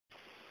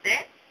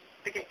There?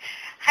 Okay.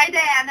 Hi,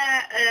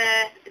 Diana.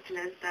 It's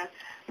Liz.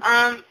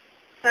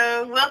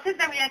 So Will said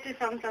that we had to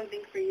film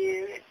something for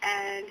you,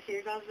 and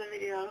here goes the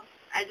video.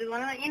 I just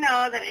want to let you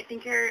know that I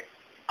think you're an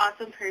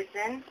awesome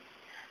person.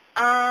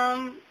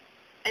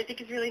 I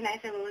think it's really nice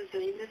that Will is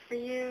doing this for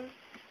you.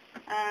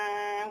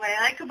 What I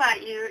like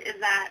about you is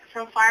that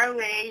from far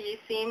away you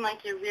seem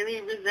like you're really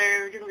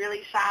reserved and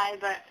really shy,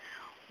 but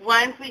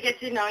once we get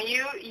to know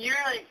you,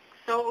 you're like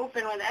so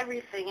open with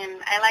everything,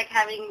 and I like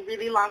having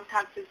really long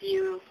talks with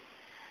you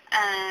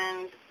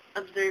and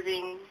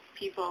observing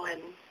people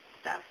and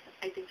stuff.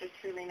 I think that's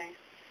really nice.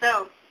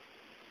 So,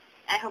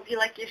 I hope you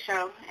like your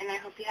show, and I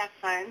hope you have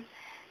fun,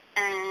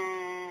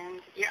 and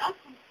you're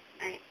awesome.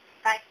 All right,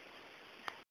 bye.